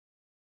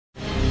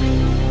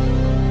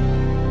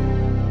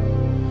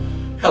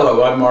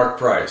Hello, I'm Mark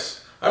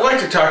Price. I'd like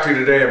to talk to you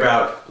today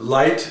about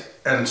light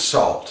and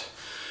salt.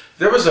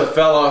 There was a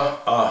fella,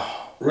 a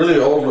really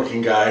old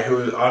looking guy, who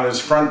was on his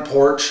front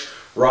porch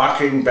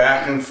rocking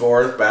back and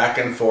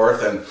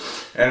forth,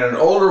 and an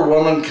older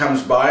woman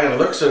comes by and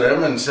looks at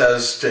him and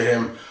says to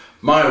him,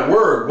 "My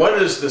word, what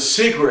is the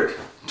secret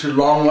to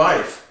long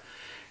life?"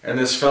 And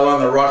this fella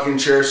on the rocking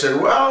chair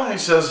said, "Well," he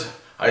says,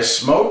 "I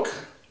smoke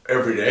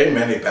every day,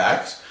 many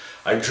packs.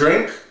 I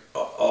drink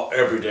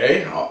every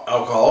day,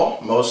 alcohol,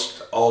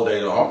 most all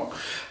day long.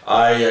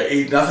 I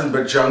eat nothing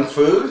but junk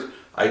food.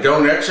 I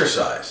don't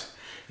exercise."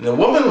 And the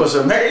woman was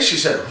amazed. She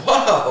said,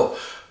 wow,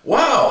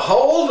 how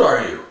old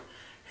are you?"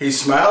 He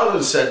smiled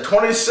and said,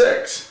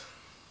 26.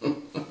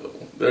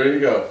 There you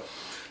go.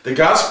 The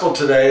gospel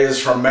today is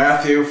from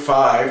Matthew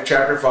 5,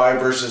 chapter 5,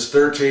 verses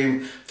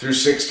 13 through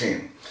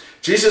 16.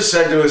 Jesus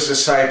said to his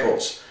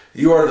disciples,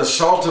 "You are the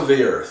salt of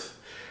the earth.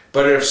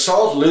 But if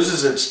salt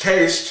loses its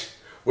taste,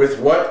 with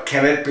what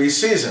can it be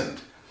seasoned?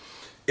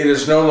 It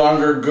is no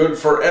longer good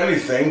for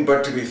anything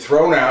but to be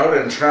thrown out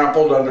and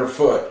trampled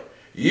underfoot.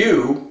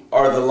 You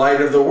are the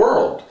light of the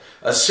world.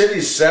 A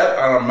city set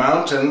on a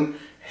mountain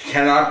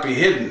cannot be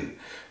hidden,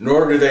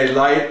 nor do they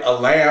light a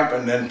lamp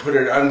and then put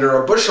it under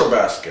a bushel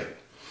basket.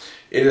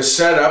 It is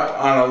set up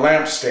on a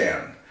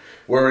lampstand,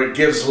 where it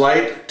gives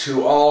light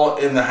to all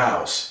in the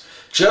house.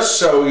 Just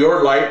so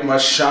your light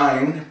must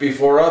shine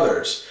before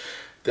others,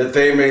 that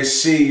they may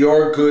see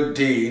your good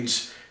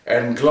deeds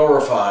and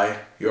glorify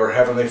your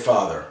heavenly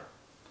Father."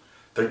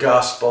 The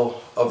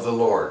gospel of the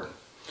Lord.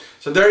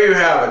 So there you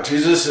have it.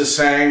 Jesus is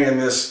saying in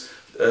this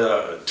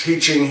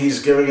teaching he's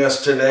giving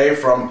us today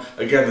from,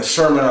 again, the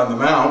Sermon on the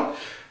Mount,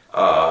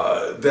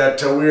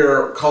 that we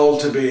are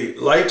called to be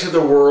light to the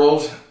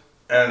world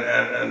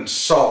and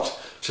salt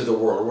to the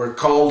world. We're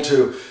called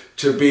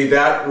to be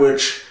that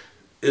which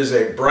is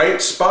a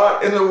bright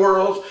spot in the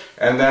world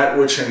and that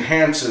which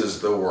enhances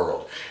the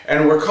world.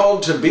 And we're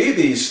called to be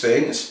these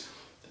things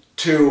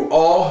to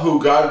all who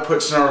God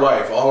puts in our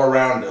life, all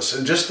around us.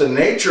 And just the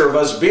nature of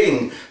us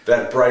being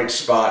that bright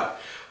spot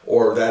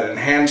or that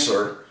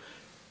enhancer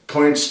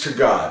points to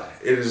God.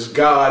 It is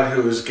God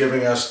who is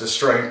giving us the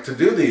strength to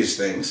do these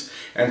things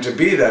and to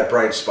be that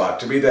bright spot,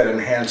 to be that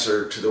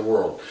enhancer to the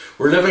world.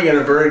 We're living in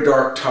a very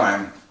dark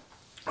time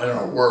in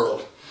our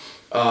world.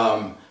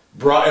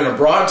 In a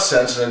broad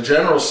sense, in a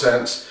general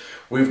sense,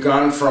 we've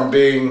gone from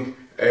being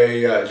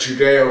a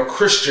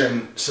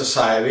Judeo-Christian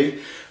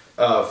society.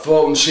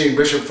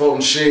 Bishop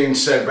Fulton Sheen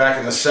said back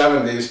in the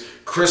 70s,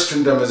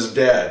 Christendom is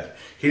dead.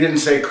 He didn't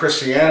say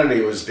Christianity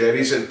was dead,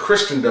 he said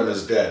Christendom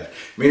is dead,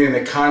 meaning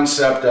the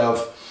concept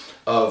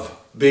of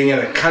being in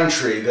a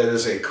country that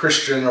is a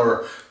Christian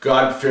or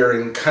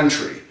God-fearing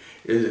country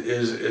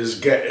is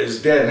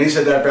dead. And he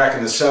said that back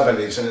in the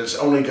 70s, and it's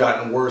only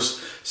gotten worse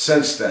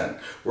since then.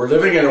 We're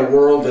living in a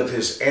world that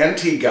is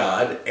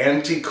anti-God,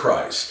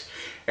 anti-Christ,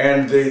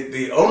 and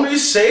the only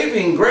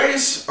saving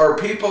grace are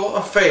people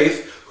of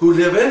faith who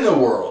live in the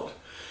world.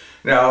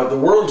 Now, the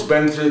world's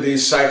been through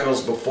these cycles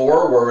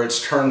before where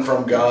it's turned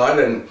from God,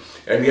 and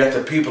yet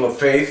the people of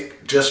faith,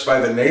 just by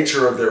the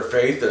nature of their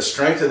faith, the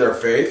strength of their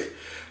faith,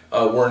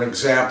 were an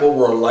example.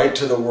 We're a light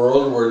to the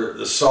world, we're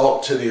the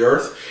salt to the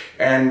earth,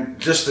 and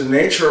just the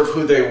nature of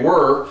who they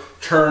were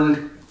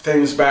turned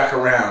things back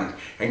around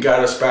and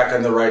got us back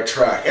on the right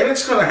track. And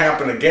it's going to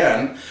happen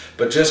again,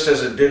 but just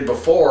as it did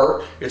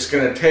before, it's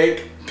going to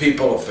take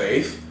people of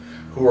faith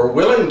who are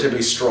willing to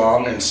be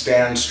strong and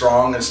stand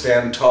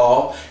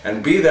tall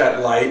and be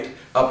that light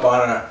up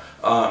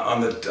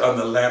on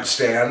the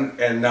lampstand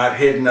and not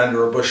hidden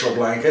under a bushel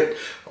blanket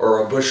or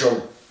a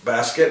bushel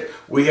basket.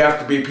 We have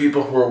to be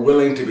people who are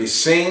willing to be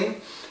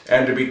seen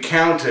and to be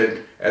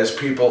counted as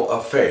people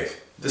of faith.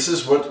 This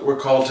is what we're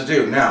called to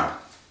do. Now,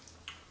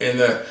 in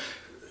the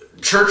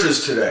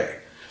churches today,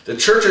 the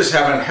churches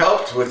haven't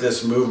helped with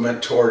this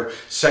movement toward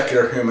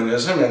secular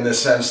humanism, in the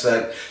sense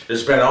that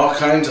there's been all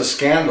kinds of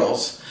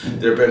scandals.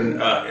 There have been,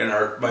 in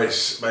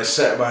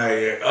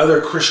my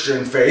other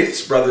Christian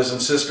faiths, brothers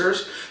and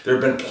sisters, there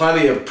have been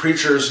plenty of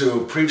preachers who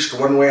have preached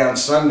one way on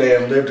Sunday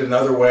and lived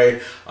another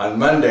way on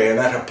Monday, and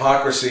that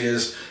hypocrisy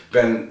has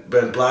been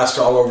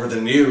blasted all over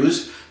the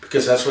news,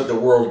 because that's what the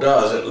world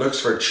does. It looks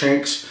for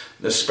chinks,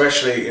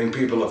 especially in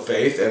people of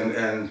faith,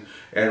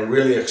 and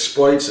really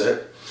exploits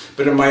it.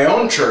 But in my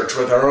own church,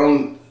 with our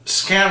own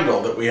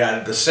scandal that we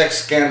had, the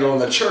sex scandal in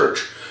the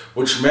church,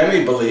 which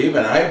many believe,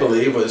 and I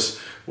believe, was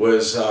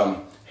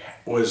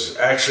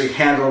actually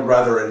handled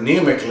rather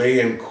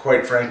anemically and,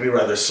 quite frankly,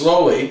 rather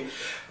slowly.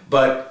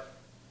 But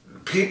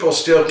people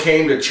still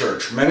came to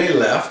church. Many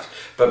left,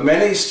 but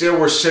many still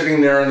were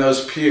sitting there in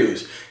those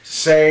pews,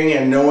 saying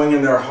and knowing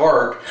in their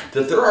heart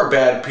that there are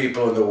bad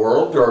people in the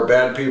world, there are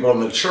bad people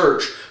in the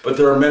church, but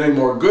there are many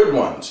more good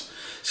ones.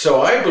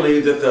 So I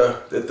believe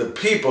that the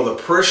people, the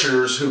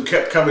parishioners who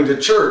kept coming to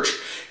church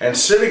and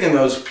sitting in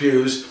those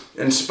pews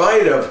in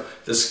spite of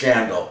the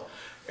scandal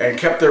and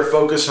kept their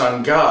focus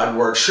on God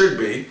where it should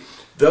be,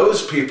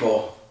 those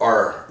people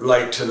are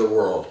light to the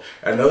world,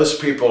 and those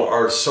people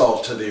are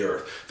salt to the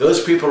earth.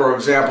 Those people are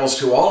examples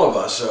to all of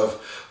us of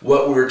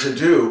what we're to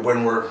do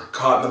when we're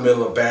caught in the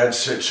middle of bad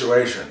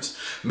situations.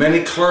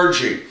 Many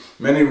clergy,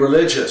 many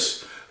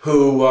religious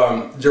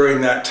who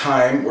during that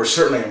time were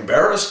certainly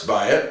embarrassed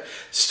by it,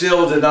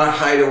 still did not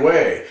hide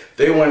away.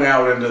 They went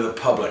out into the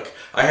public.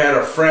 I had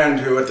a friend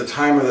who at the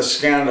time of the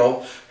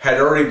scandal had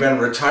already been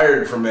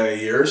retired for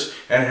many years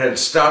and had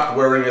stopped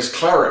wearing his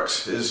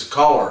clerics, his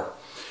collar.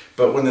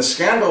 But when the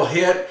scandal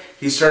hit,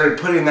 he started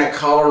putting that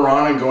collar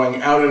on and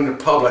going out into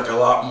public a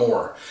lot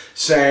more,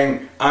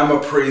 saying, I'm a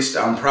priest,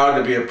 I'm proud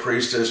to be a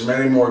priest, there's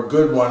many more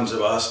good ones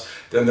of us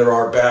than there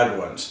are bad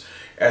ones.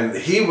 And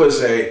he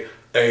was a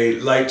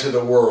light to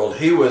the world,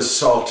 he was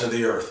salt to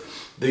the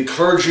earth. The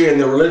clergy and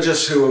the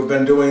religious who have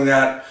been doing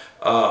that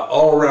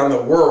all around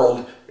the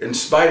world, in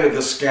spite of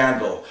the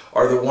scandal,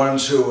 are the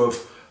ones who have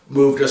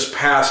moved us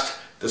past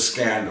the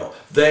scandal.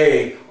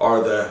 They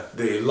are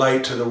the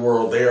light to the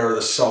world. They are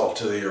the salt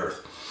to the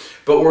earth.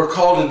 But we're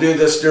called to do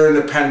this during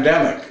the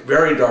pandemic,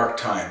 very dark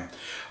time.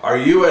 Are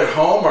you at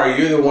home? Are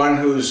you the one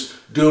who's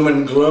doom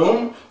and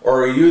gloom?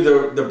 Or are you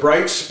the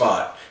bright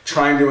spot,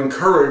 trying to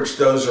encourage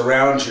those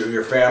around you,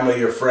 your family,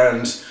 your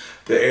friends,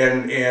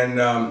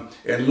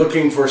 in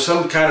looking for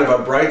some kind of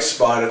a bright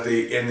spot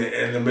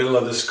in the middle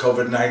of this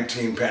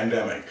COVID-19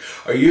 pandemic?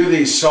 Are you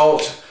the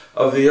salt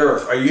of the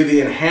earth? Are you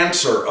the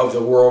enhancer of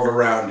the world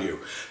around you?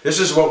 This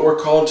is what we're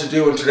called to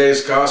do in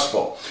today's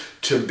gospel.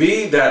 To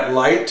be that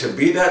light, to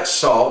be that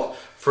salt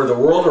for the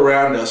world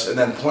around us, and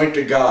then point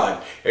to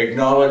God.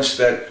 Acknowledge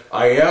that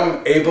I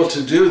am able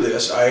to do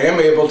this. I am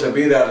able to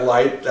be that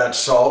light, that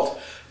salt,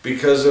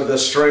 because of the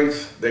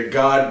strength that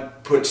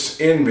God puts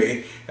in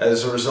me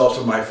as a result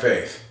of my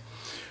faith.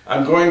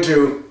 I'm going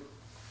to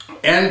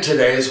end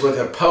today's with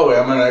a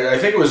poem, and I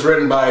think it was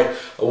written by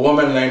a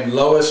woman named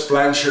Lois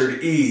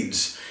Blanchard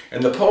Eads.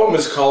 And the poem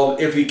is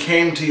called, If He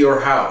Came to Your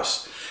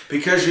House.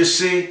 Because you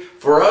see,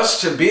 for us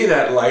to be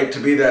that light, to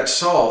be that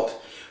salt,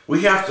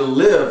 we have to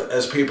live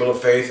as people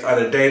of faith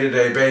on a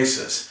day-to-day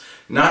basis.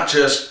 Not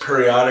just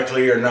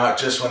periodically or not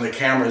just when the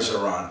cameras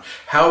are on.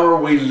 How are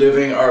we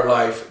living our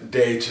life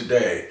day to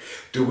day?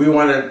 Do we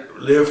want to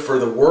live for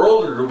the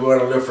world or do we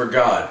want to live for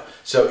God?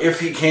 So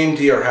if He came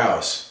to your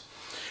house.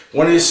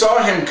 When you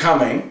saw Him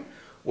coming,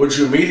 would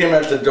you meet Him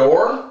at the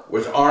door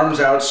with arms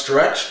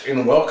outstretched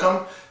in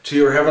welcome to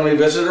your heavenly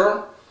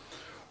visitor?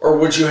 Or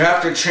would you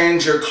have to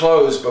change your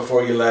clothes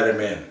before you let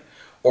Him in?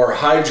 Or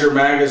hide your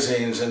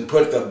magazines and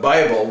put the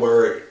Bible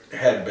where it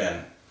had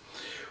been?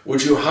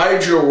 Would you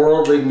hide your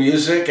worldly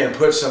music and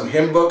put some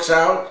hymn books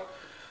out?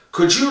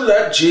 Could you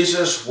let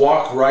Jesus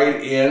walk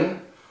right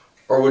in?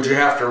 Or would you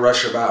have to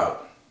rush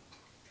about?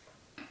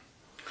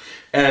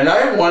 And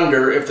I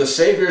wonder if the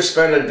Savior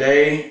spent a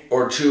day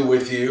or two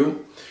with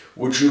you,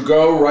 would you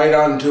go right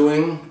on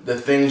doing the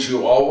things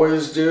you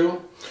always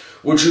do?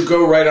 Would you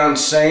go right on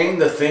saying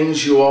the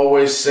things you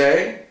always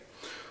say?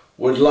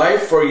 Would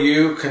life for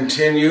you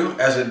continue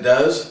as it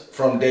does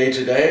from day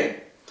to day?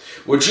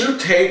 Would you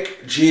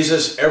take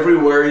Jesus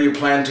everywhere you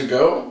plan to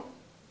go?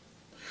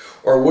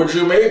 Or would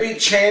you maybe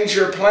change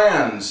your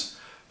plans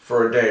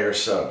for a day or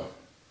so?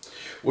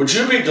 Would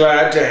you be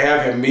glad to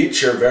have Him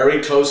meet your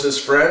very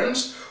closest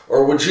friends?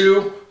 Or would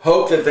you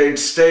hope that they'd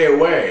stay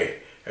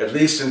away, at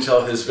least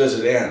until His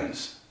visit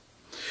ends?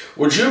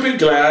 Would you be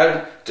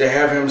glad to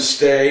have Him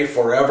stay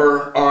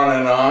forever on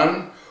and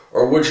on?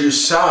 Or would you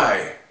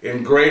sigh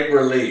in great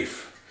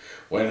relief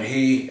when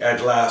He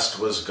at last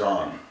was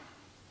gone?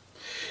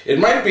 It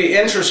might be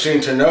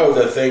interesting to know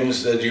the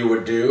things that you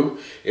would do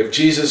if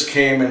Jesus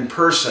came in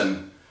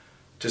person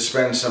to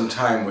spend some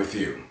time with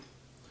you.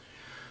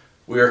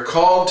 We are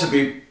called to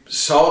be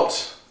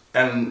salt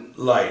and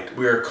light.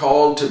 We are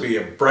called to be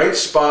a bright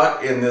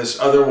spot in this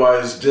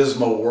otherwise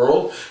dismal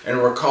world, and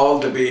we're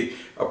called to be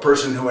a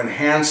person who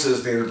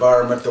enhances the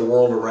environment, the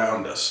world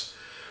around us.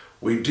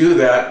 We do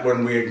that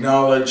when we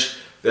acknowledge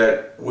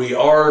that we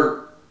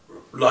are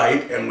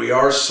light and we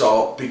are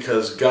salt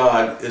because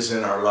God is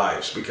in our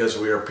lives, because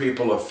we are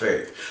people of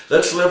faith.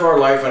 Let's live our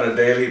life on a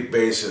daily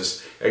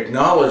basis,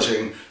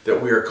 acknowledging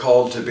that we are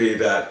called to be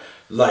that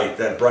light,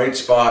 that bright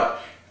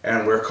spot,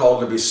 and we're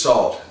called to be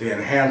salt, the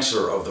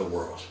enhancer of the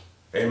world.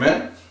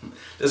 Amen?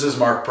 This is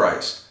Mark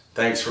Price.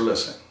 Thanks for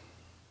listening.